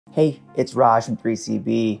Hey, it's Raj from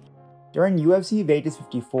 3CB. During UFC Vegas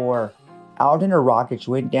 54, Aleksander Rakic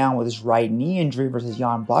went down with his right knee injury versus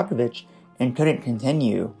Jan Blachowicz and couldn't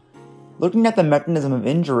continue. Looking at the mechanism of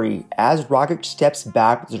injury, as Rakic steps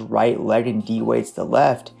back with his right leg and de-weights the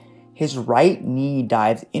left, his right knee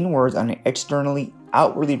dives inwards on an externally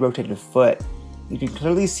outwardly rotated foot. You can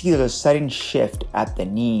clearly see there's a sudden shift at the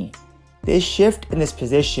knee. This shift in this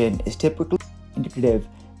position is typically indicative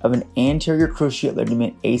of an anterior cruciate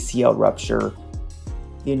ligament ACL rupture.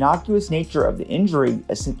 The innocuous nature of the injury,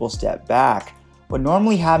 a simple step back, would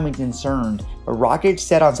normally have me concerned, but Rakic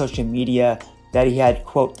said on social media that he had,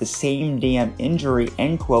 quote, the same damn injury,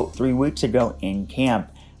 end quote, 3 weeks ago in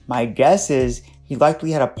camp. My guess is he likely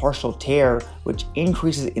had a partial tear, which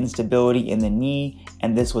increases instability in the knee,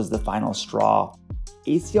 and this was the final straw.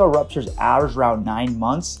 ACL ruptures average around 9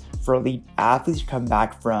 months for elite athletes to come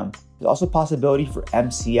back from. There's also possibility for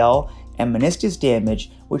MCL and meniscus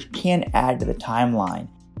damage, which can add to the timeline.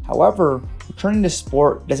 However, returning to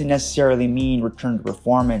sport doesn't necessarily mean return to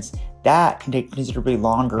performance. That can take considerably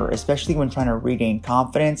longer, especially when trying to regain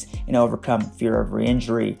confidence and overcome fear of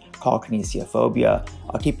re-injury, called kinesiophobia.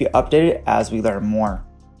 I'll keep you updated as we learn more.